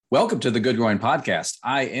Welcome to the Good Growing Podcast.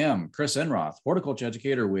 I am Chris Enroth, horticulture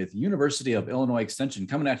educator with University of Illinois Extension,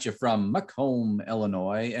 coming at you from Macomb,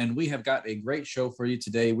 Illinois. And we have got a great show for you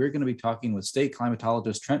today. We're going to be talking with state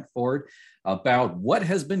climatologist Trent Ford about what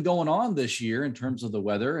has been going on this year in terms of the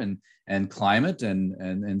weather and climate. And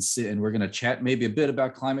we're going to chat maybe a bit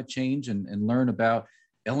about climate change and learn about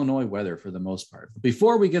Illinois weather for the most part.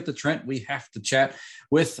 Before we get to Trent, we have to chat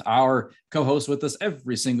with our co-host with us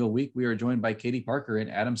every single week. We are joined by Katie Parker in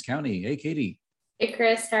Adams County. Hey, Katie. Hey,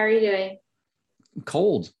 Chris. How are you doing?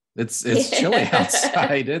 Cold. It's chilly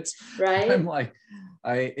outside. It's right. I'm like,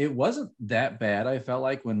 it wasn't that bad. I felt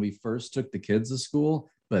like when we first took the kids to school,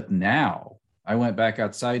 but now I went back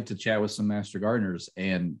outside to chat with some master gardeners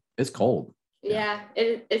and it's cold. Yeah,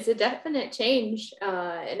 it's a definite change.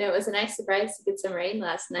 And it was a nice surprise to get some rain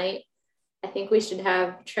last night. I think we should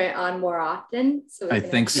have Trent on more often. So I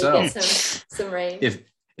think so. Get some rain.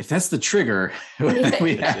 If that's the trigger,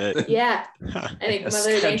 we have yeah. I think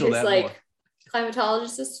Mother Nature's like more.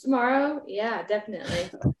 climatologist tomorrow. Yeah,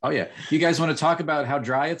 definitely. Oh yeah. You guys want to talk about how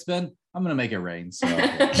dry it's been? I'm going to make it rain. So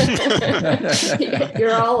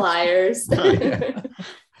you're all liars.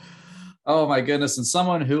 Oh my goodness. And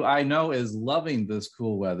someone who I know is loving this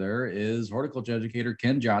cool weather is horticulture educator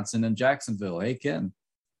Ken Johnson in Jacksonville. Hey, Ken.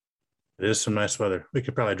 It is some nice weather. We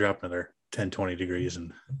could probably drop another 10, 20 degrees.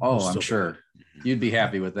 And I'm sure you'd be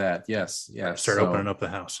happy with that. Yes. Start opening up the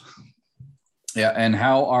house. Yeah. And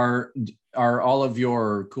how are all of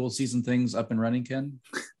your cool season things up and running, Ken?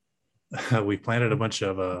 We planted a bunch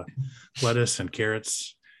of lettuce and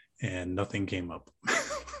carrots and nothing came up.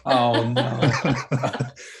 Oh no.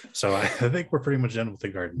 So I think we're pretty much done with the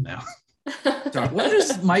garden now. Well,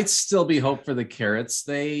 there might still be hope for the carrots.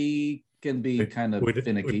 They can be kind of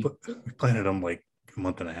finicky. We planted them like a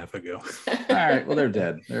month and a half ago. All right. Well, they're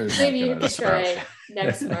dead. Maybe you can try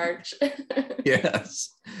next March. Yes.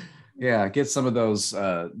 Yeah. Get some of those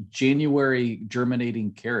January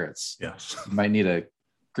germinating carrots. Yes. You might need a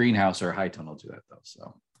greenhouse or a high tunnel to do that though.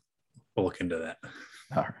 So we'll look into that.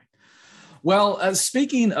 All right. Well,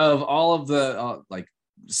 speaking of all of the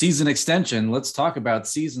season extension, let's talk about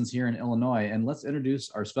seasons here in Illinois, and let's introduce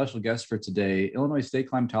our special guest for today, Illinois state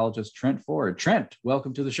climatologist Trent Ford. Trent,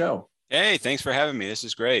 welcome to the show. Hey, thanks for having me. This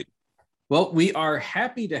is great. Well, we are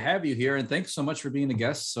happy to have you here, and thanks so much for being a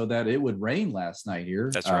guest so that it would rain last night here.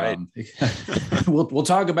 That's right. We'll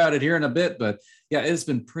talk about it here in a bit, but yeah, it's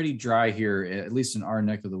been pretty dry here, at least in our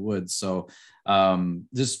neck of the woods. So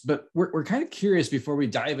but we're kind of curious before we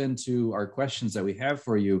dive into our questions that we have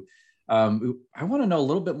for you. I want to know a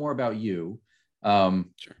little bit more about you Sure.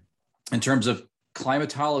 in terms of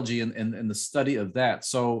climatology and the study of that.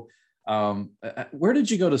 So where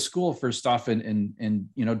did you go to school first off? And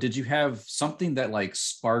did you have something that like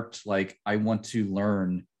sparked, like, I want to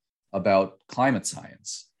learn about climate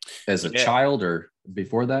science as a child or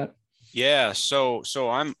before that? Yeah. So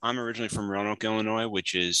I'm originally from Roanoke, Illinois,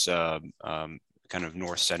 which is kind of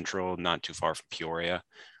north central, not too far from Peoria.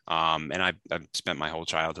 And I spent my whole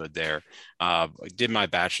childhood there. I did my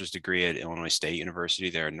bachelor's degree at Illinois State University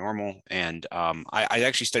there in Normal. And I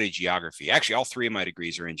actually studied geography. Actually, all three of my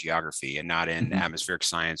degrees are in geography and not in atmospheric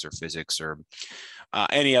science or physics or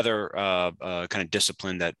any other kind of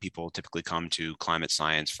discipline that people typically come to climate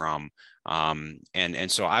science from.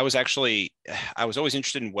 And so I was always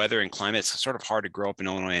interested in weather and climate. It's sort of hard to grow up in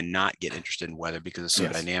Illinois and not get interested in weather because it's so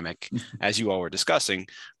dynamic, as you all were discussing.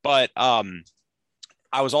 But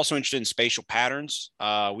I was also interested in spatial patterns.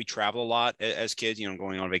 We travel a lot as kids,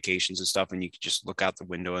 going on vacations and stuff, and you could just look out the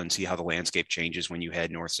window and see how the landscape changes when you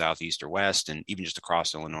head north, south, east, or west, and even just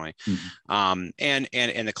across Illinois. Mm-hmm.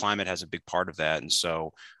 And the climate has a big part of that. And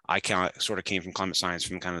so I sort of came from climate science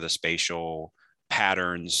from kind of the spatial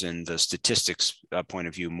patterns and the statistics point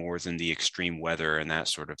of view more than the extreme weather and that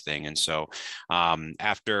sort of thing. And so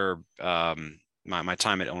after my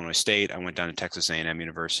time at Illinois State, I went down to Texas A&M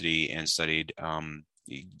University and studied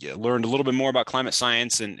learned a little bit more about climate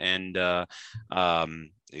science and got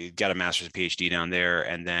a master's and PhD down there.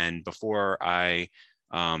 And then before I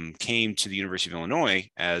came to the University of Illinois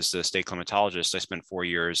as the state climatologist, I spent 4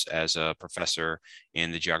 years as a professor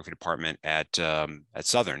in the geography department at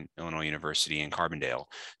Southern Illinois University in Carbondale.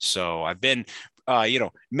 So I've been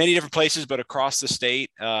many different places, but across the state,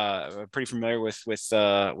 pretty familiar with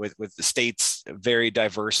the state's very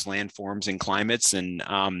diverse landforms and climates. And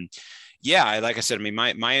Yeah, like I said, I mean,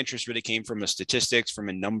 my interest really came from a statistics, from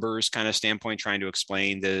a numbers kind of standpoint, trying to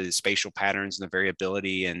explain the spatial patterns and the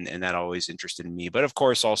variability, and that always interested in me. But of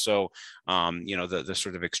course, also, the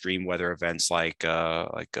sort of extreme weather events like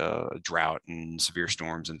drought and severe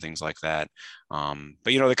storms and things like that. But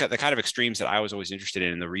the kind of extremes that I was always interested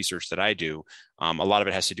in the research that I do, a lot of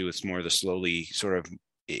it has to do with more of the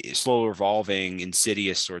slow evolving,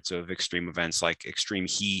 insidious sorts of extreme events like extreme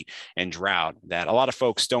heat and drought that a lot of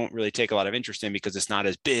folks don't really take a lot of interest in because it's not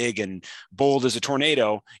as big and bold as a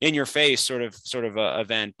tornado in your face sort of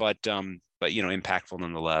event, but impactful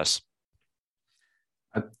nonetheless.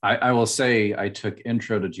 I will say I took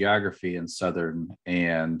intro to geography in Southern,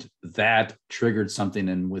 and that triggered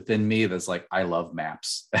something within me that's like, I love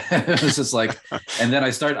maps. It was just like, and then I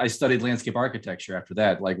studied landscape architecture after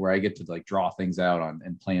that, like where I get to like draw things out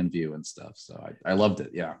in plan view and stuff. So I loved it.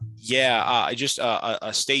 Yeah. Yeah. Just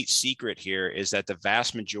a state secret here is that the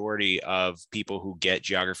vast majority of people who get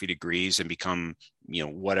geography degrees and become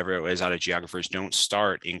whatever it is out of geographers don't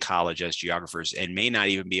start in college as geographers and may not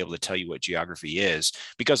even be able to tell you what geography is,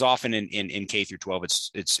 because often in K through 12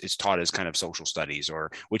 it's taught as kind of social studies, or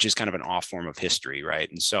which is kind of an off form of history, right?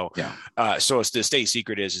 And so so the state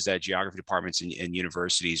secret is that geography departments and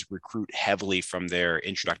universities recruit heavily from their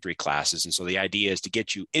introductory classes, and so the idea is to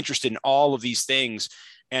get you interested in all of these things.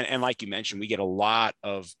 And like you mentioned, we get a lot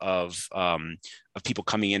of people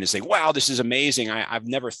coming in and saying, wow, this is amazing. I've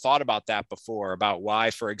never thought about that before, about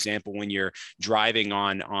why, for example, when you're driving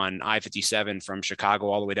on I-57 from Chicago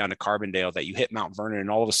all the way down to Carbondale, that you hit Mount Vernon and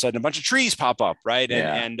all of a sudden a bunch of trees pop up, right?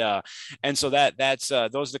 Yeah. And so that's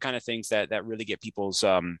those are the kind of things that really get people's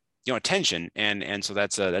attention. And so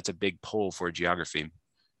that's a big pull for geography.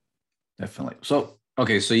 Definitely. So,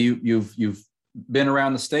 okay. So you've been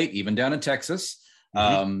around the state, even down in Texas.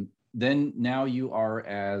 Mm-hmm. Then now you are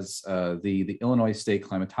as the Illinois State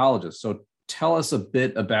climatologist. So tell us a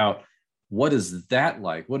bit about what is that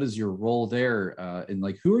like? What is your role there? And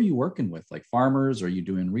like, who are you working with? Like farmers? Are you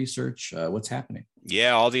doing research? What's happening?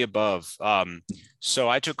 Yeah, all the above. So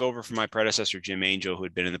I took over from my predecessor, Jim Angel, who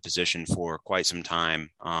had been in the position for quite some time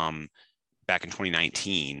back in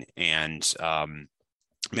 2019. And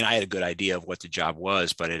I had a good idea of what the job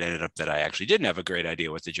was, but it ended up that I actually didn't have a great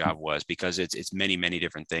idea what the job was, because it's many, many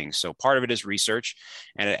different things. So part of it is research.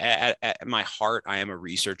 And at my heart, I am a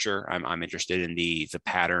researcher. I'm interested in the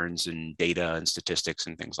patterns and data and statistics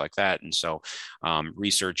and things like that. And so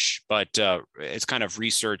research, but it's kind of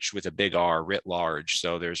research with a big R, writ large.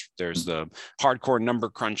 So there's the hardcore number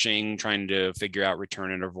crunching, trying to figure out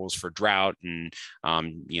return intervals for drought and,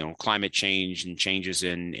 climate change and changes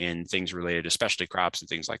in things related to specialty crops and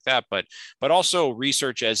things like that, but also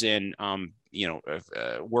research as in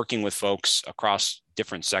working with folks across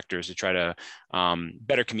different sectors to try to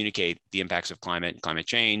better communicate the impacts of climate and climate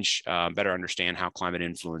change, better understand how climate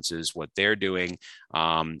influences what they're doing,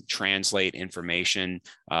 translate information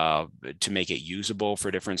to make it usable for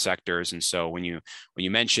different sectors. And so when you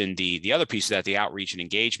mentioned the other piece of that, the outreach and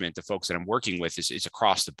engagement, the folks that I'm working with is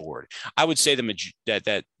across the board. I would say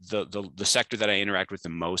that the sector that I interact with the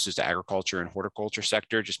most is the agriculture and horticulture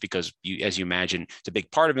sector, just because as you imagine, it's a big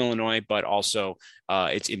part of Illinois, but also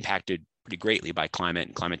it's impacted pretty greatly by climate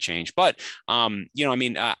and climate change. But,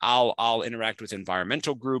 I'll interact with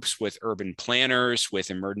environmental groups, with urban planners,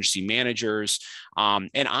 with emergency managers.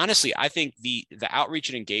 And honestly, I think the outreach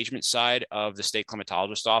and engagement side of the state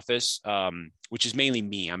climatologist office, which is mainly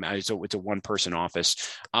me, it's a one-person office.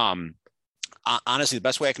 Honestly, the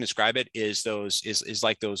best way I can describe it is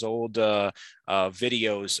like those old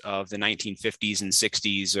videos of the 1950s and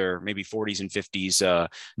 60s, or maybe 40s and 50s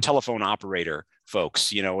telephone operator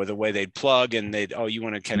folks, or the way they'd plug and you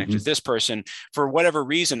want to connect with this person. For whatever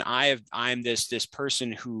reason, I'm this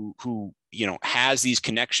person who has these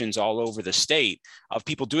connections all over the state of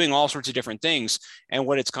people doing all sorts of different things. And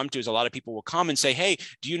what it's come to is a lot of people will come and say, hey,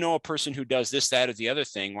 do you know a person who does this, that, or the other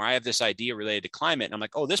thing, where I have this idea related to climate? And I'm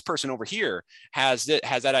like, oh, this person over here has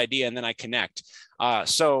that idea. And then I connect.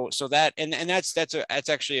 So that, and that's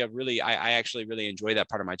actually I actually really enjoy that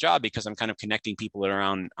part of my job, because I'm kind of connecting people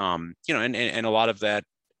around, and a lot of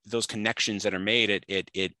those connections that are made,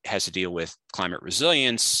 it has to deal with climate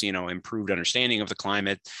resilience, improved understanding of the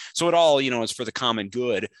climate. So it all, is for the common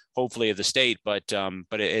good, hopefully, of the state. But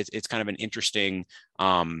it's kind of an interesting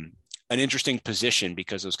position,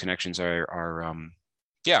 because those connections are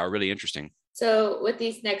really interesting. So with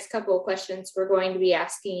these next couple of questions, we're going to be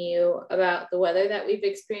asking you about the weather that we've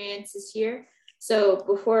experienced this year. So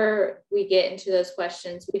before we get into those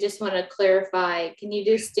questions, we just want to clarify, can you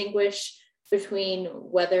distinguish between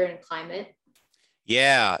weather and climate?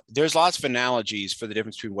 Yeah, there's lots of analogies for the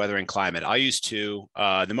difference between weather and climate. I'll use two.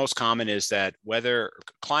 The most common is that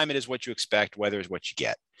climate is what you expect, weather is what you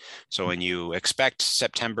get. So when you expect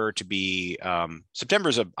September to be, September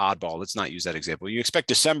is an oddball. Let's not use that example. You expect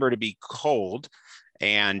December to be cold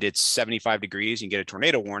and it's 75 degrees, you get a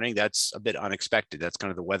tornado warning. That's a bit unexpected. That's kind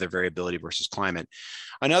of the weather variability versus climate.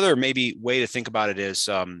 Another maybe way to think about it is,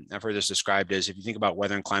 I've heard this described as if you think about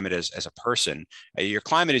weather and climate as a person, your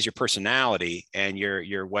climate is your personality and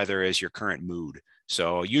your weather is your current mood.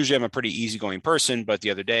 So usually I'm a pretty easygoing person, but the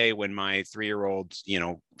other day when my 3-year-old,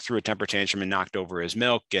 threw a temper tantrum and knocked over his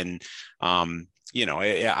milk and,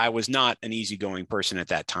 I was not an easygoing person at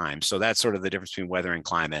that time. So that's sort of the difference between weather and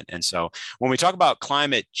climate. And so when we talk about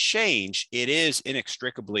climate change, it is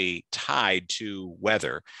inextricably tied to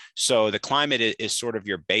weather. So the climate is sort of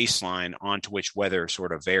your baseline onto which weather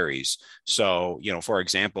sort of varies. So, for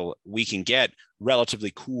example, we can get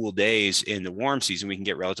relatively cool days in the warm season. We can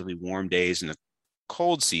get relatively warm days in the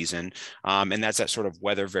cold season. And that's that sort of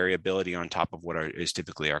weather variability on top of what is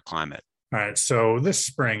typically our climate. All right. So this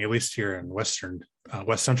spring, at least here in West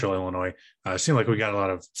Central Illinois, it seemed like we got a lot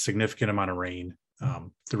of significant amount of rain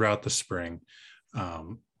throughout the spring.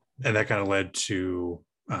 And that kind of led to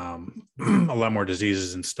a lot more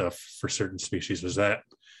diseases and stuff for certain species. Was that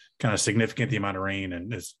kind of significant, the amount of rain?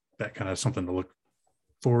 And is that kind of something to look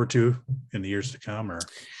forward to in the years to come? Or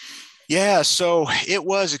Yeah, so it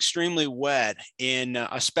was extremely wet in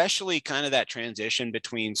especially kind of that transition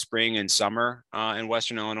between spring and summer in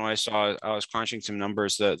Western Illinois. So I was crunching some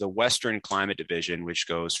numbers. The Western Climate Division, which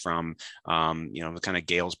goes from, the kind of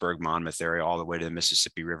Galesburg, Monmouth area all the way to the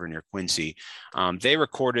Mississippi River near Quincy, they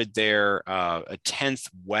recorded their a 10th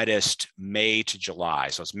wettest May to July.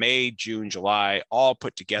 So it's May, June, July, all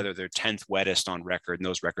put together, their 10th wettest on record. And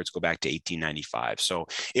those records go back to 1895. So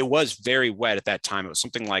it was very wet at that time. It was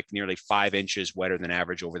something like nearly 5 inches wetter than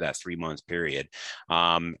average over that 3-month period.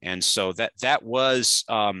 And so that was,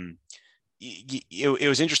 it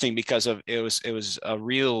was interesting because it was a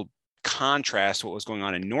real contrast to what was going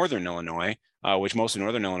on in Northern Illinois, which most of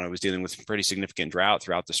Northern Illinois was dealing with pretty significant drought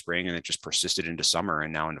throughout the spring, and it just persisted into summer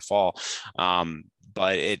and now into fall.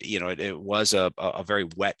 But it was a very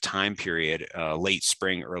wet time period, late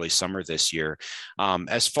spring, early summer this year.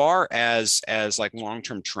 As far as like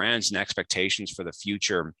long-term trends and expectations for the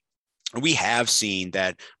future, we have seen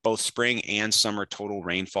that both spring and summer total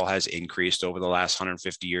rainfall has increased over the last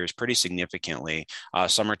 150 years pretty significantly.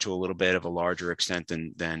 Summer to a little bit of a larger extent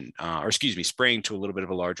spring to a little bit of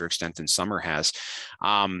a larger extent than summer has.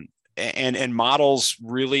 And models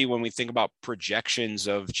really, when we think about projections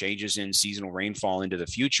of changes in seasonal rainfall into the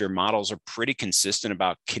future, models are pretty consistent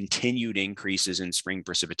about continued increases in spring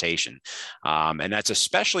precipitation. And that's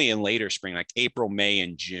especially in later spring, like April, May,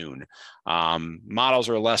 and June. Models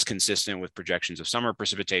are less consistent with projections of summer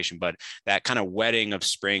precipitation, but that kind of wetting of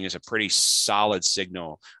spring is a pretty solid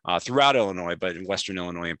signal throughout Illinois, but in Western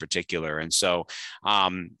Illinois in particular. And so,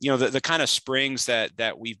 the kind of springs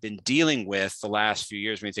that we've been dealing with the last few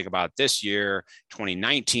years, when you think about this year,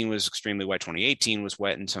 2019 was extremely wet. 2018 was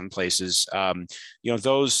wet in some places.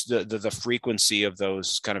 The frequency of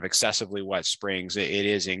those kind of excessively wet springs, it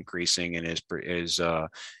is increasing and is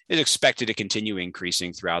expected to continue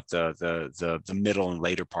increasing throughout the middle and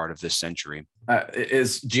later part of this century.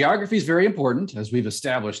 Geography is very important, as we've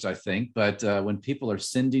established, I think. But when people are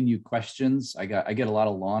sending you questions, I get a lot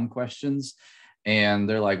of lawn questions. And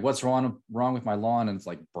they're like, what's wrong with my lawn? And it's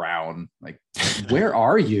like brown. Like, where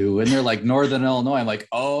are you? And they're like, Northern Illinois. I'm like,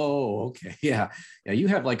 oh, okay. Yeah. You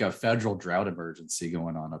have like a federal drought emergency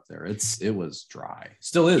going on up there. It was dry.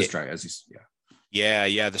 Still is dry, as you see. Yeah.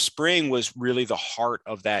 Yeah. The spring was really the heart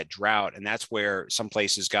of that drought. And that's where some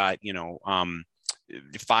places got, 5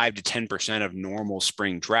 to 10% of normal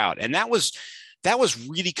spring drought. And that was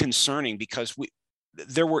really concerning because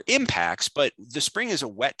there were impacts, but the spring is a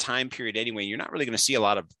wet time period anyway. You're not really going to see a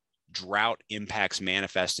lot of drought impacts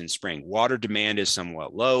manifest in spring. Water demand is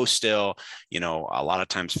somewhat low still. A lot of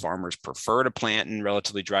times farmers prefer to plant in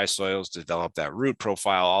relatively dry soils to develop that root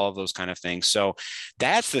profile, all of those kind of things. So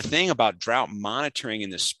that's the thing about drought monitoring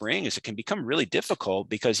in the spring, is it can become really difficult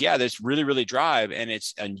because it's really, really dry and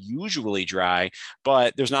it's unusually dry,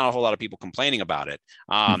 but there's not a whole lot of people complaining about it.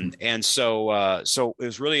 And so it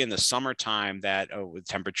was really in the summertime that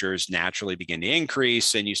temperatures naturally begin to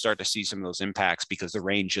increase and you start to see some of those impacts because the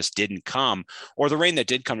rain just didn't come, or the rain that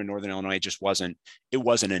did come to Northern Illinois just wasn't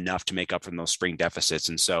enough to make up for those spring deficits.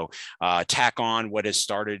 And so tack on what has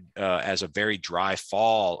started as a very dry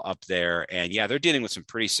fall up there. And they're dealing with some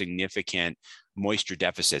pretty significant moisture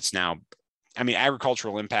deficits. Now,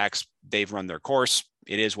 agricultural impacts, they've run their course.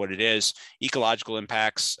 it is what it is. Ecological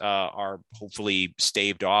impacts are hopefully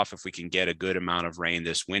staved off if we can get a good amount of rain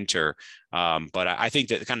this winter. But I think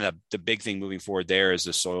that kind of the big thing moving forward there is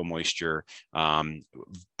the soil moisture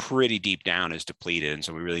pretty deep down is depleted. And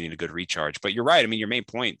so we really need a good recharge. But you're right. I mean, your main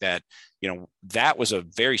point that, that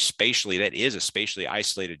is a spatially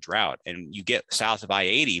isolated drought. And you get south of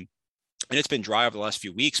I-80, and it's been dry over the last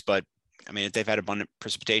few weeks, but I mean, they've had abundant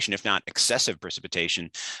precipitation, if not excessive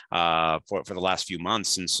precipitation, for the last few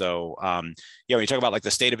months. And so, when you talk about like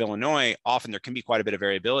the state of Illinois, often there can be quite a bit of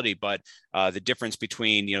variability, but the difference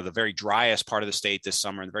between, the very driest part of the state this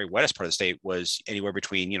summer and the very wettest part of the state was anywhere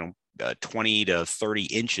between, 20 to 30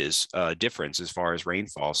 inches difference as far as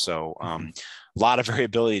rainfall. So a lot of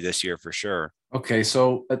variability this year for sure. Okay.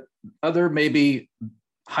 So other maybe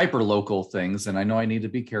hyper local things, and I know I need to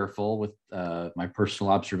be careful with my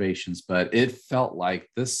personal observations, but it felt like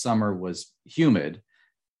this summer was humid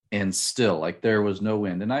and still, like there was no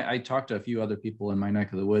wind. And I talked to a few other people in my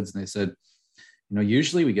neck of the woods, and they said,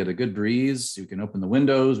 usually we get a good breeze, you can open the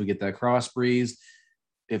windows, we get that cross breeze.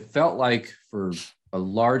 It felt like for a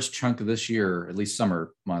large chunk of this year, at least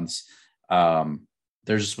summer months,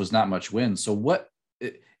 there just was not much wind. So what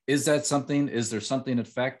is that something? Is there something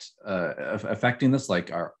affecting this,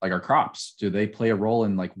 like our crops? Do they play a role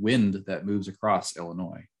in like wind that moves across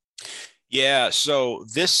Illinois? Yeah. So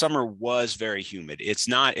this summer was very humid.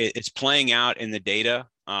 It's playing out in the data.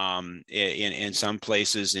 In some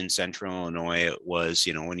places in central Illinois, it was,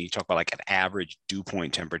 when you talk about like an average dew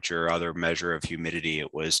point temperature, other measure of humidity,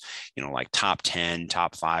 it was, like top 10,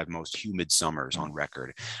 top 5 most humid summers on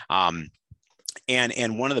record.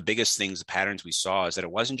 And one of the biggest things, the patterns we saw is that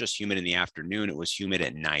it wasn't just humid in the afternoon, it was humid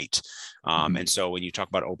at night. And so when you talk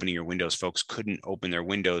about opening your windows, folks couldn't open their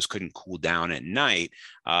windows, couldn't cool down at night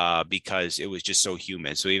because it was just so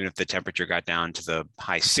humid. So even if the temperature got down to the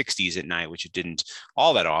high 60s at night, which it didn't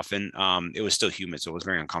all that often, it was still humid. So it was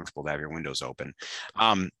very uncomfortable to have your windows open.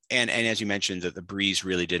 And as you mentioned, that the breeze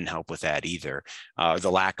really didn't help with that either,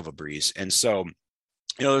 the lack of a breeze. And so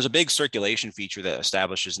there's a big circulation feature that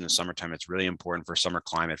establishes in the summertime. It's really important for summer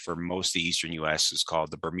climate for most of the eastern U.S. It's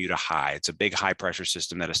called the Bermuda High. It's a big high pressure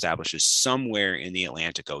system that establishes somewhere in the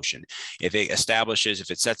Atlantic Ocean. If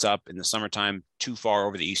it sets up in the summertime too far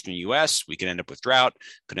over the eastern U.S., we can end up with drought,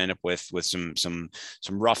 could end up with some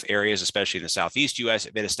rough areas, especially in the southeast U.S.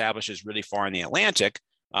 If it establishes really far in the Atlantic,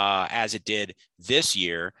 as it did this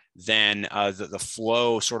year, then the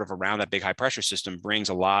flow sort of around that big high pressure system brings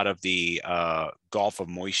a lot of the Gulf of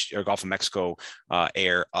Mexico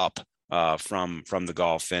air up from the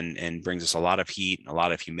Gulf and brings us a lot of heat and a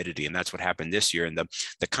lot of humidity. And that's what happened this year. And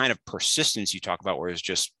the kind of persistence you talk about where it's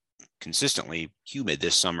just consistently humid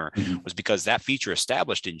this summer was because that feature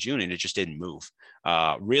established in June and it just didn't move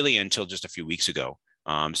really until just a few weeks ago.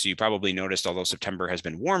 So you probably noticed, although September has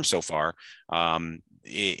been warm so far,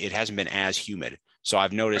 it hasn't been as humid. So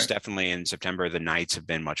I've noticed definitely in September, the nights have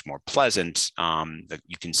been much more pleasant.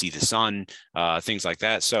 You can see the sun, things like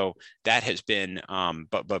that. So that has been,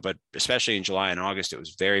 but especially in July and August, it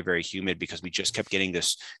was very, very humid because we just kept getting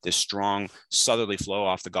this strong southerly flow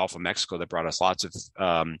off the Gulf of Mexico that brought us lots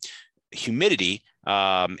of humidity.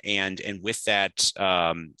 And with that,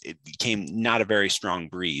 it became not a very strong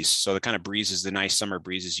breeze. So the kind of breezes, the nice summer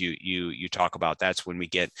breezes you talk about, that's when we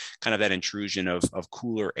get kind of that intrusion of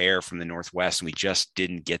cooler air from the Northwest. And we just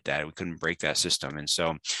didn't get that. We couldn't break that system. And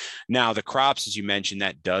so now the crops, as you mentioned,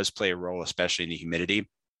 that does play a role, especially in the humidity.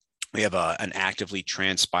 We have an actively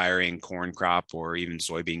transpiring corn crop or even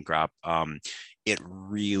soybean crop. It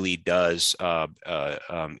really does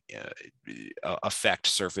affect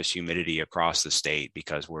surface humidity across the state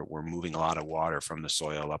because we're moving a lot of water from the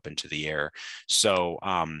soil up into the air. So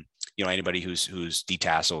anybody who's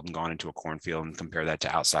detasseled and gone into a cornfield and compare that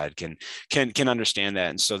to outside can understand that.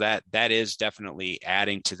 And so that is definitely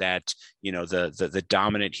adding to that, the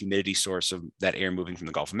dominant humidity source of that air moving from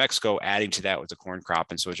the Gulf of Mexico, adding to that with the corn crop.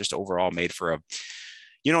 And so it just overall made for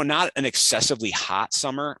not an excessively hot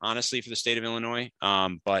summer, honestly, for the state of Illinois,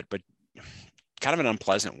 but kind of an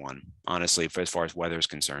unpleasant one, honestly, as far as weather is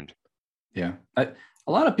concerned. Yeah. A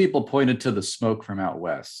lot of people pointed to the smoke from out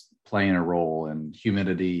west playing a role in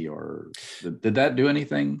humidity, or did that do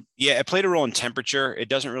anything? Yeah, it played a role in temperature. It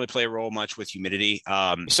doesn't really play a role much with humidity.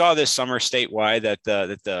 We saw this summer statewide that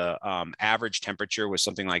the average temperature was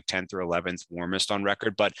something like 10th or 11th warmest on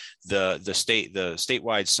record, but the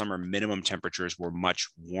statewide summer minimum temperatures were much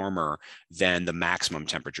warmer than the maximum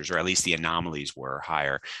temperatures, or at least the anomalies were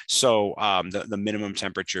higher. So the minimum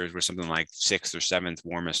temperatures were something like 6th or 7th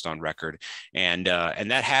warmest on record, and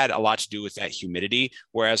that had a lot to do with that humidity,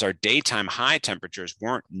 whereas our daytime high temperatures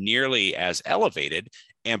weren't nearly as elevated.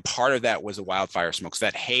 And part of that was the wildfire smoke. So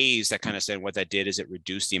that haze, that kind of said what that did is it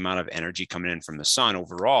reduced the amount of energy coming in from the sun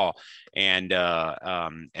overall. And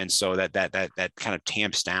so that kind of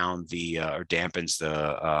tamps down or dampens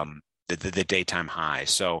the daytime high.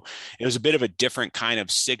 So it was a bit of a different kind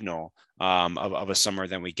of signal of a summer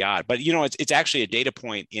than we got. But, it's actually a data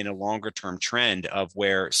point in a longer term trend of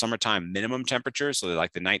where summertime minimum temperatures, so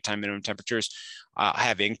like the nighttime minimum temperatures,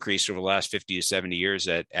 have increased over the last 50 to 70 years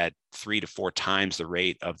at 3 to 4 times the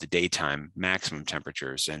rate of the daytime maximum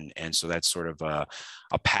temperatures. And so that's sort of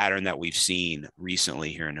a pattern that we've seen recently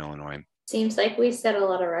here in Illinois. Seems like we set a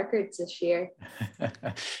lot of records this year.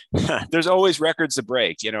 There's always records to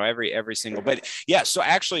break, every single, but yeah. So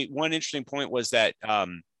actually one interesting point was that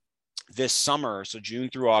this summer, so June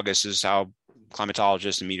through August is how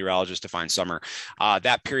climatologists and meteorologists define summer.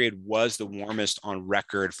 That period was the warmest on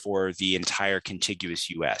record for the entire contiguous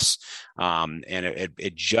U.S. And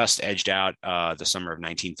it just edged out the summer of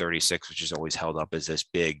 1936, which is always held up as this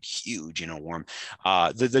big, huge, warm.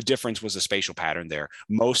 The difference was a spatial pattern there.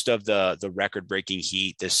 Most of the record-breaking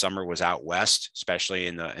heat this summer was out west, especially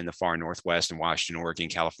in the far northwest in Washington, Oregon,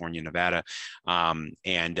 California, Nevada.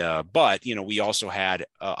 But we also had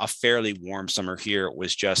a fairly warm summer here. It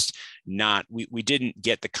was just not, we didn't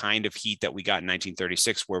get the kind of heat that we got in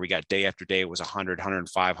 1936, where we got day after day, it was 100,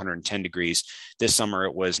 105, 110 degrees. This summer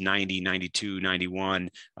it was 90, 92, 91,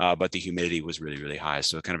 but the humidity was really, really high.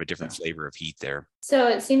 So kind of a different flavor of heat there. So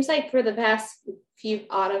it seems like for the past few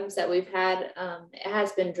autumns that we've had, it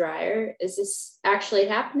has been drier. Is this actually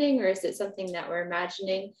happening, or is it something that we're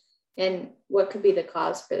imagining? And what could be the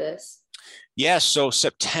cause for this? Yeah, so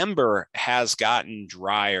September has gotten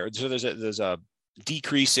drier. So there's a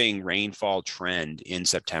decreasing rainfall trend in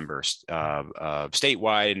September,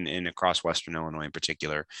 statewide and across Western Illinois in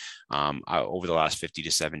particular, over the last 50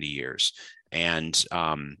 to 70 years. And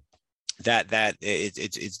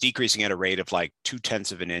it's decreasing at a rate of like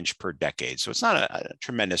 0.2 of an inch per decade. So it's not a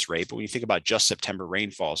tremendous rate, but when you think about just September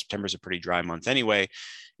rainfall, September is a pretty dry month anyway,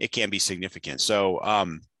 it can be significant. So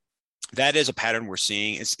that is a pattern we're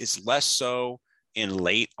seeing. It's less so in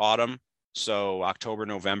late autumn. So October,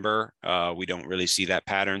 November, we don't really see that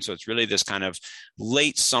pattern. So it's really this kind of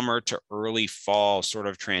late summer to early fall sort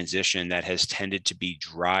of transition that has tended to be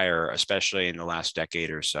drier, especially in the last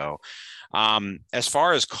decade or so. As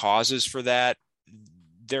far as causes for that,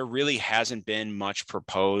 there really hasn't been much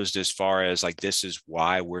proposed as far as like, this is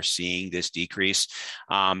why we're seeing this decrease.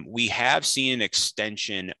 We have seen an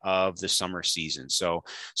extension of the summer season. So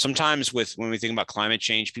sometimes when we think about climate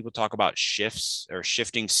change, people talk about shifts or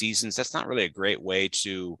shifting seasons. That's not really a great way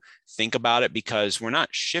to think about it, because we're not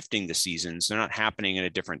shifting the seasons. They're not happening at a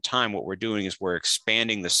different time. What we're doing is we're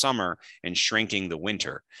expanding the summer and shrinking the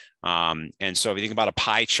winter. And so if you think about a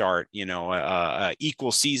pie chart,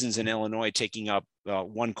 equal seasons in Illinois taking up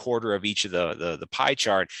 1/4 of each of the pie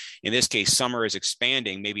chart. In this case, summer is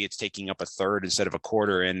expanding. Maybe it's taking up 1/3 instead of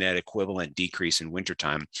 1/4 in that equivalent decrease in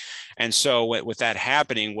wintertime. And so with that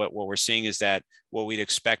happening, what we're seeing is that what we'd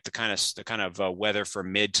expect the kind of weather for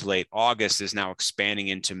mid to late August is now expanding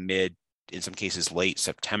into mid, in some cases, late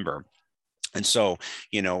September. And so,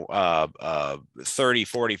 30,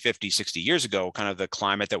 40, 50, 60 years ago, kind of the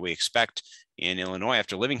climate that we expect in Illinois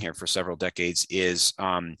after living here for several decades is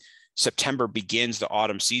September begins the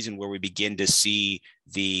autumn season, where we begin to see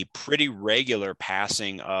the pretty regular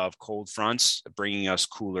passing of cold fronts, bringing us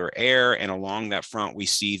cooler air. And along that front, we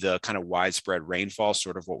see the kind of widespread rainfall,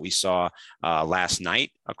 sort of what we saw last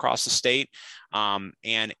night across the state. And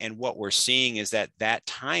what we're seeing is that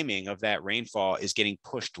timing of that rainfall is getting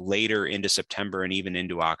pushed later into September and even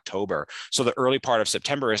into October. So the early part of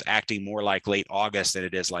September is acting more like late August than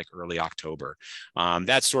it is like early October.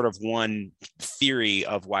 That's sort of one theory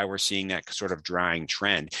of why we're seeing that sort of drying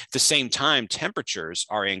trend. At the same time, temperatures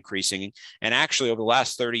are increasing. And actually, over the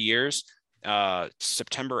last 30 years,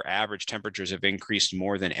 September average temperatures have increased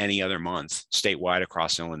more than any other month statewide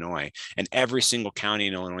across Illinois. And every single county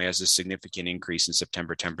in Illinois has a significant increase in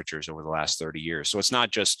September temperatures over the last 30 years. So it's not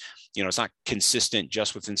just, it's not consistent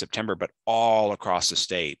just within September, but all across the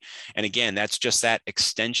state. And again, that's just that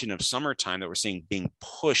extension of summertime that we're seeing being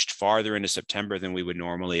pushed farther into September than we would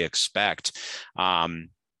normally expect.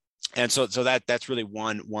 And so that's really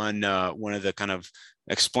one of the kind of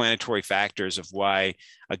explanatory factors of why,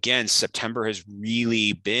 again, September has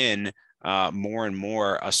really been more and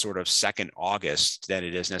more a sort of second August than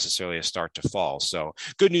it is necessarily a start to fall. So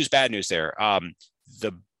good news, bad news there.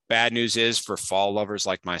 The Bad news is for fall lovers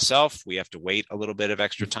like myself, we have to wait a little bit of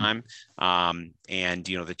extra time. And,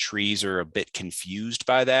 the trees are a bit confused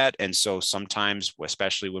by that. And so sometimes,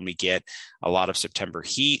 especially when we get a lot of September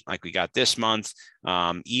heat, like we got this month,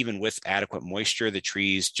 even with adequate moisture, the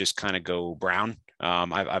trees just kind of go brown.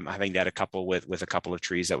 I'm having that with a couple of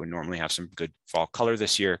trees that would normally have some good fall color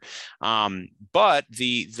this year. But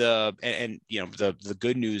the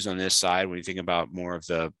good news on this side, when you think about more of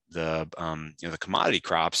the commodity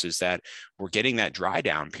crops, is that we're getting that dry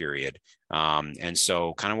down period. And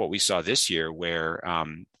so kind of what we saw this year where,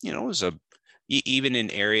 it was even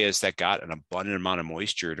in areas that got an abundant amount of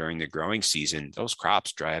moisture during the growing season, those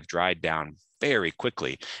crops have dried down very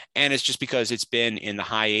quickly. And it's just because it's been in the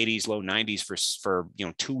high 80s, low 90s for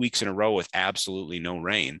 2 weeks in a row with absolutely no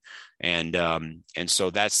rain. And so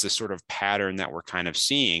that's the sort of pattern that we're kind of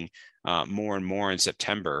seeing more and more in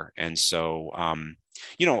September. And so,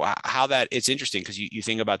 how that it's interesting because you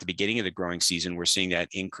think about the beginning of the growing season, we're seeing that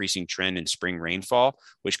increasing trend in spring rainfall,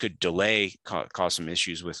 which could cause some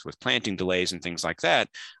issues with planting delays and things like that.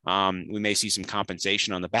 We may see some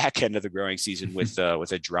compensation on the back end of the growing season with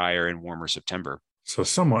a drier and warmer September. So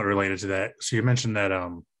somewhat related to that. So you mentioned that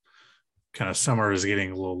kind of summer is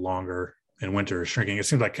getting a little longer and winter is shrinking. It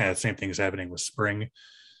seems like kind of the same thing is happening with spring.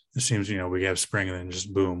 It seems, we have spring and then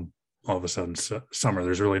just boom, all of a sudden summer.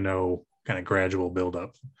 There's really no kind of gradual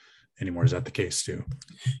buildup anymore. Is that the case too?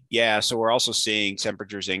 Yeah. So we're also seeing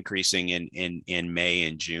temperatures increasing in May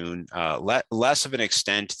and June, less of an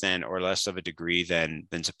extent or less of a degree than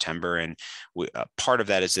September. And part of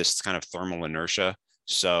that is this kind of thermal inertia.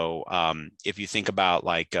 So if you think about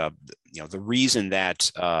the reason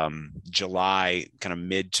that July, kind of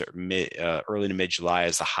early to mid July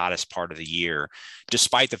is the hottest part of the year,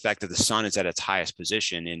 despite the fact that the sun is at its highest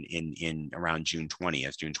position in around June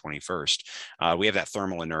 20th, June 21st, we have that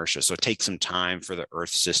thermal inertia. So it takes some time for the Earth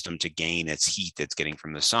system to gain its heat that's getting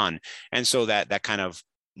from the sun. And so that kind of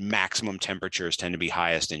maximum temperatures tend to be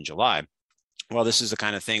highest in July. Well, this is the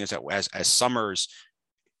kind of thing is that as summers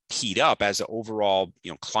heat up, as the overall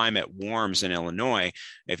climate warms in Illinois,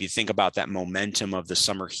 if you think about that momentum of the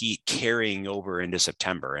summer heat carrying over into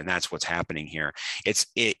September, and that's what's happening here. It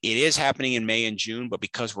is happening in May and June, but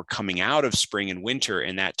because we're coming out of spring and winter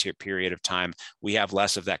in that period of time, we have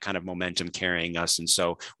less of that kind of momentum carrying us, and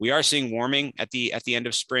so we are seeing warming at the end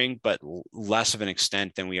of spring, but less of an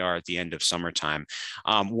extent than we are at the end of summertime.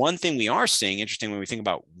 One thing we are seeing, interesting when we think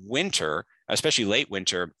about winter, especially late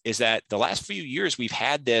winter, is that the last few years we've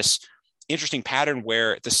had this interesting pattern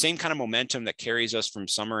where the same kind of momentum that carries us from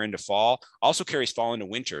summer into fall also carries fall into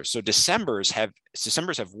winter. So Decembers have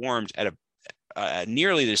warmed at a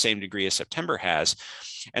nearly the same degree as September has.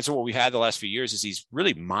 And so what we've had the last few years is these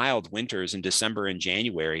really mild winters in December and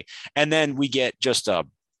January. And then we get just a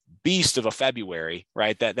beast of a February,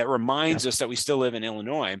 right? That reminds us that we still live in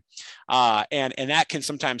Illinois. And that can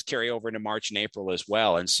sometimes carry over into March and April as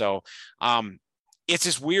well. And so it's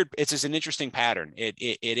an interesting pattern. It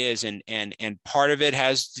is. And part of it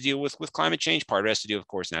has to deal with climate change. Part of it has to do, of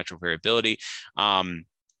course, natural variability.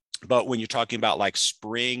 But when you're talking about like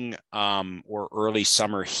spring or early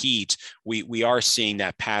summer heat, we are seeing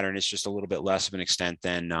that pattern. It's just a little bit less of an extent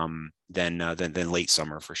than late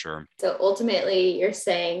summer for sure. So ultimately, you're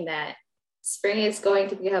saying that spring is going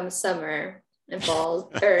to become summer and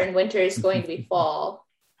fall, and winter is going to be fall.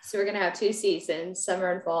 So we're going to have two seasons,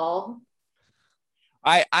 summer and fall.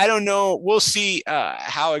 I don't know. We'll see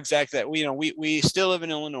how exact that, we still live in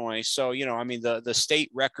Illinois. So, the state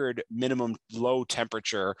record minimum low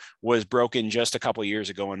temperature was broken just a couple of years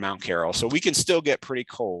ago in Mount Carroll. So we can still get pretty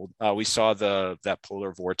cold. We saw that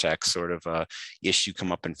polar vortex sort of issue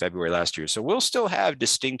come up in February last year. So we'll still have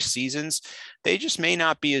distinct seasons. They just may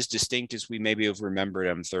not be as distinct as we maybe have remembered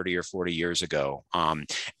them 30 or 40 years ago.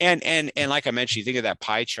 And like I mentioned, you think of that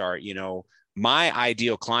pie chart, my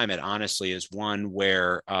ideal climate, honestly, is one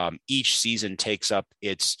where each season takes up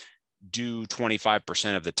its due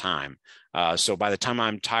 25% of the time. So by the time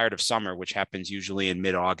I'm tired of summer, which happens usually in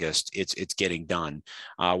mid-August, it's getting done.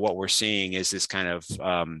 What we're seeing is this kind of,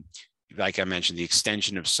 like I mentioned, the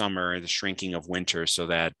extension of summer, the shrinking of winter, so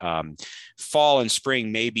that fall and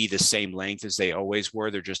spring may be the same length as they always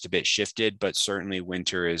were. They're just a bit shifted, but certainly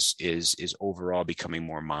winter is overall becoming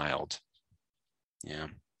more mild. Yeah.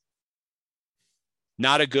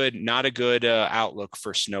 Not a good outlook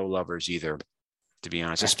for snow lovers either, to be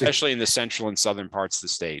honest, especially in the central and southern parts of the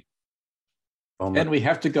state. And we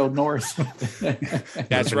have to go north.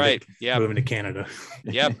 That's right. Yeah. Moving to Canada.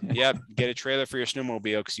 Yep. Get a trailer for your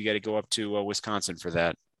snowmobile because you got to go up to Wisconsin for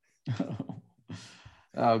that.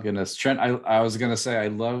 Oh, goodness. Trent, I was going to say, I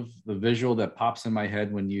love the visual that pops in my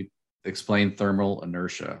head when you explain thermal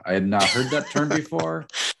inertia. I had not heard that term before,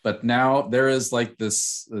 but now there is like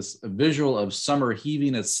this visual of summer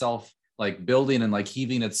heaving itself, like building and like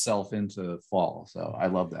heaving itself into fall. So I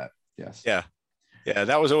love that. Yes. Yeah. Yeah,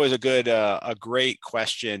 that was always a great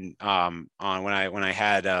question on when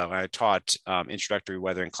I taught introductory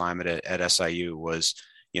weather and climate at SIU was,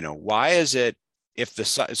 why is it if the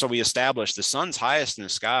sun, so we established the sun's highest in the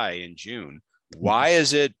sky in June, why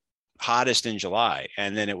is it hottest in July?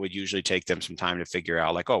 And then it would usually take them some time to figure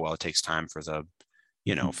out like, oh, well, it takes time for the,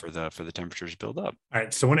 for the temperatures to build up. All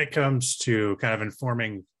right. So when it comes to kind of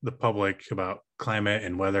informing the public about climate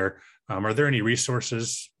and weather, are there any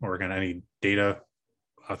resources or kind of any data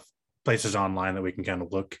places online that we can kind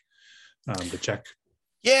of look to check?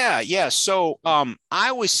 Yeah. So I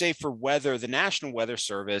always say for weather, the National Weather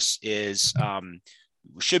Service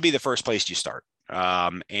should be the first place you start.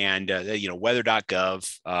 Weather.gov.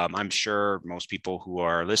 I'm sure most people who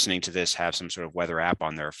are listening to this have some sort of weather app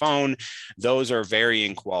on their phone. Those are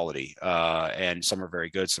varying quality, and some are very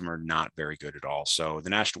good, some are not very good at all. So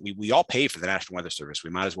we all pay for the National Weather Service. We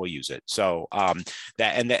might as well use it. So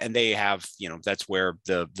they have, that's where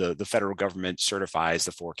the federal government certifies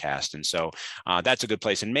the forecast, and so that's a good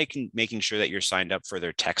place. And making sure that you're signed up for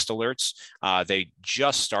their text alerts. They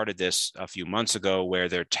just started this a few months ago, where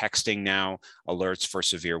they're texting now alerts for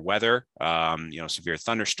severe weather, severe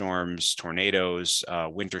thunderstorms, tornadoes,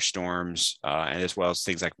 winter storms, and as well as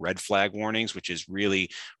things like red flag warnings, which is really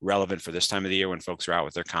relevant for this time of the year when folks are out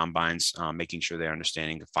with their combines, making sure they're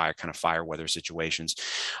understanding the fire weather situations.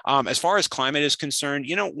 As far as climate is concerned,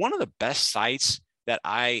 one of the best sites that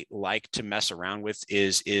I like to mess around with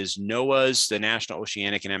is NOAA's, the National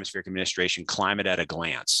Oceanic and Atmospheric Administration Climate at a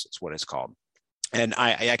Glance. It's what it's called. And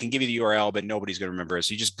I can give you the URL, but nobody's going to remember it.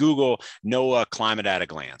 So you just Google NOAA Climate at a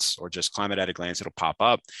Glance, or just Climate at a Glance. It'll pop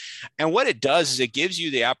up. And what it does is it gives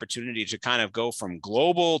you the opportunity to kind of go from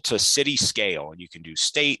global to city scale. And you can do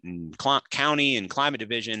state and county and climate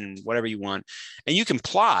division and whatever you want. And you can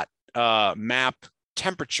plot, map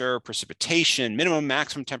temperature, precipitation, minimum,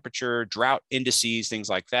 maximum temperature, drought indices, things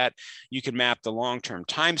like that. You can map the long-term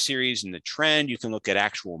time series and the trend. You can look at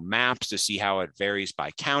actual maps to see how it varies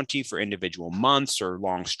by county for individual months or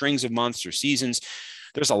long strings of months or seasons.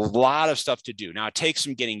 There's a lot of stuff to do. Now, it takes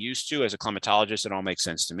some getting used to. As a climatologist, it all makes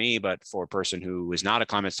sense to me, but for a person who is not a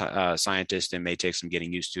climate scientist, it may take some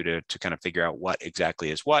getting used to kind of figure out what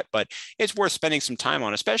exactly is what, but it's worth spending some time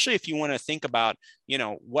on, especially if you want to think about,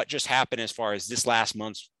 what just happened as far as this last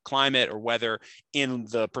month's climate or weather in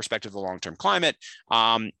the perspective of the long-term climate,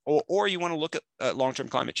 or you want to look at long-term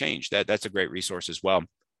climate change. That's a great resource as well.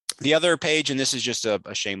 The other page, and this is just a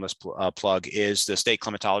shameless plug, is the State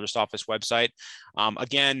Climatologist Office website.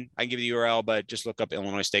 Again, I can give you the URL, but just look up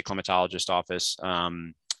Illinois State Climatologist Office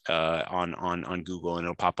on Google, and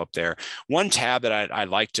it'll pop up there. One tab that I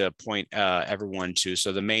like to point everyone to.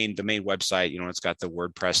 So the main website, it's got the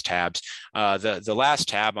WordPress tabs. The last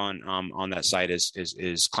tab on that site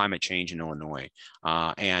is climate change in Illinois.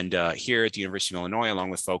 And here at the University of Illinois, along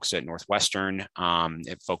with folks at Northwestern,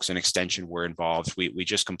 folks in Extension were involved. We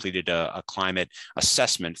just completed a climate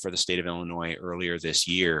assessment for the state of Illinois earlier this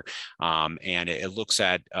year. And it looks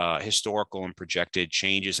at historical and projected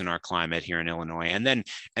changes in our climate here in Illinois, and then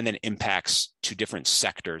impacts to different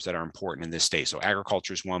sectors that are important in this state. So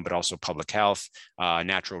agriculture is one, but also public health,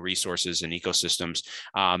 natural resources, and ecosystems.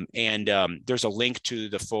 There's a link to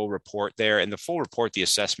the full report there. And the full report, the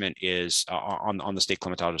assessment, is on the State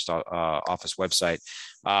Climatologist Office website.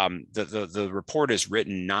 The report is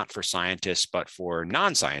written not for scientists, but for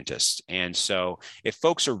non-scientists. And so if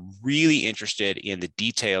folks are really interested in the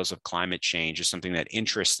details of climate change, is something that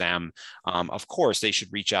interests them, of course, they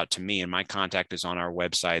should reach out to me. And my contact is on our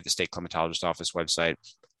website, the State Climatologist Office website.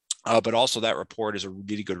 But also that report is a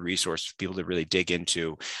really good resource for people to really dig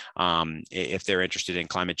into if they're interested in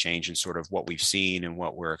climate change and sort of what we've seen and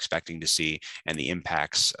what we're expecting to see and the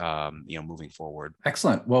impacts, moving forward.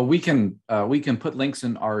 Excellent. Well, we can put links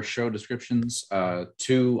in our show descriptions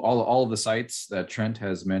to all of the sites that Trent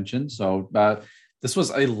has mentioned. So this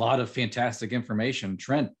was a lot of fantastic information.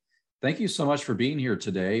 Trent, thank you so much for being here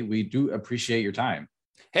today. We do appreciate your time.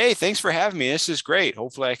 Hey, thanks for having me. This is great.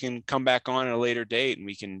 Hopefully I can come back on at a later date and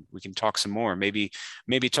we can talk some more. Maybe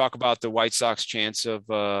talk about the White Sox chance of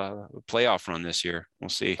a playoff run this year. We'll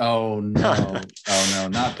see. Oh no.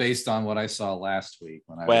 Not based on what I saw last week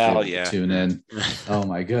when I was able to tune in. Oh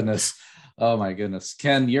my goodness.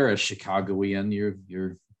 Ken, you're a Chicagoian.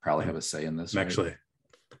 You probably have a say in this. Actually,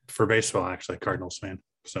 for baseball, Cardinals fan.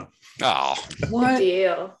 So. Oh, what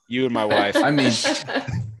deal? You and my wife. I mean,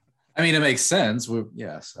 it makes sense.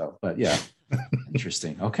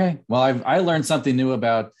 Interesting. Okay. Well, I learned something new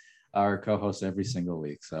about our co-host every single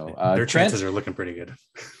week. So their chances are looking pretty good.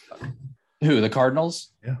 Who, the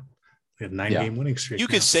Cardinals? Yeah. They have 9-game winning streak. You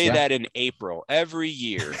could say that in April every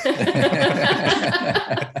year.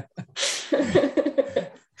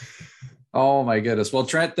 Oh my goodness. Well,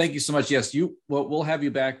 Trent, thank you so much. Yes, we'll have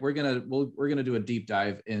you back. We're gonna do a deep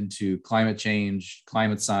dive into climate change,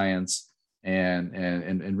 climate science,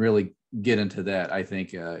 and really get into that. I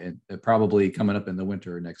think probably coming up in the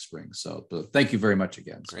winter or next spring. So thank you very much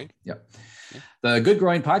again. Great. So, yeah. The Good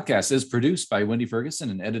Growing Podcast is produced by Wendy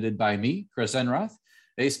Ferguson and edited by me, Chris Enroth.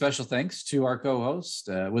 A special thanks to our co-host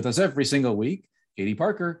with us every single week, Katie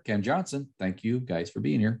Parker, Ken Johnson. Thank you guys for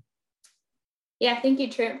being here. Yeah, thank you,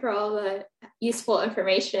 Trent, for all the useful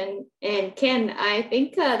information. And Ken, I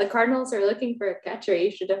think the Cardinals are looking for a catcher. You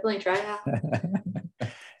should definitely try it out.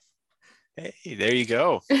 Hey, there you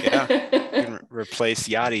go. Yeah, you can replace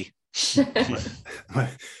Yachty.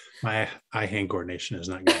 my eye-hand coordination is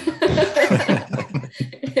not good.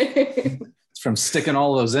 It's from sticking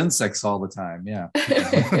all those insects all the time. Yeah.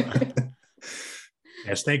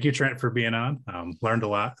 Yes, thank you, Trent, for being on. Learned a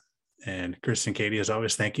lot. And Chris and Katie, as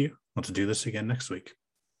always, thank you. Let's do this again next week.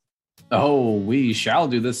 Oh, we shall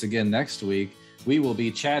do this again next week. We will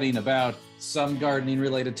be chatting about some gardening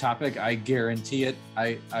related topic. I guarantee it.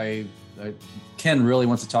 Ken really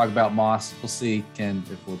wants to talk about moss. We'll see, Ken,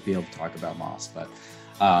 if we'll be able to talk about moss, but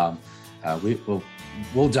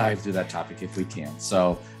we'll dive through that topic if we can.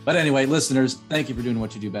 So, but anyway, listeners, thank you for doing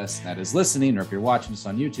what you do best. And that is listening, or if you're watching us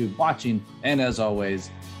on YouTube, watching, and as always,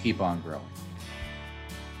 keep on growing.